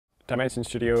Dimension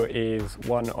Studio is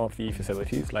one of the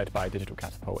facilities led by Digital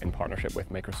Catapult in partnership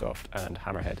with Microsoft and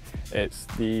Hammerhead. It's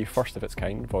the first of its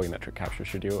kind volumetric capture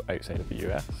studio outside of the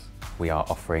US. We are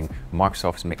offering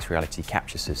Microsoft's mixed reality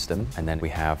capture system, and then we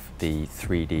have the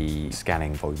 3D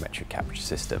scanning volumetric capture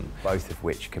system, both of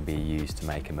which can be used to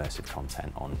make immersive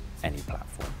content on any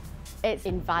platform. It's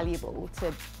invaluable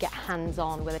to get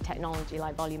hands-on with a technology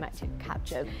like volumetric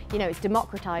capture. You know, it's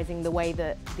democratizing the way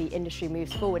that the industry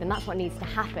moves forward, and that's what needs to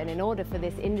happen in order for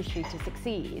this industry to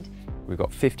succeed. We've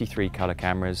got 53 colour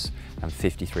cameras and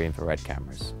 53 infrared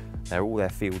cameras. They're all their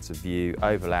fields of view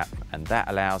overlap, and that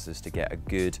allows us to get a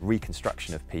good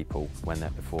reconstruction of people when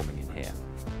they're performing in here.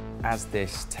 As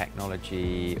this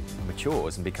technology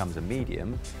matures and becomes a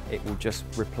medium, it will just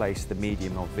replace the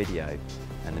medium of video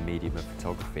and the medium of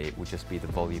photography. It will just be the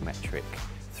volumetric,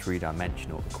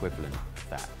 three-dimensional equivalent of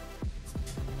that.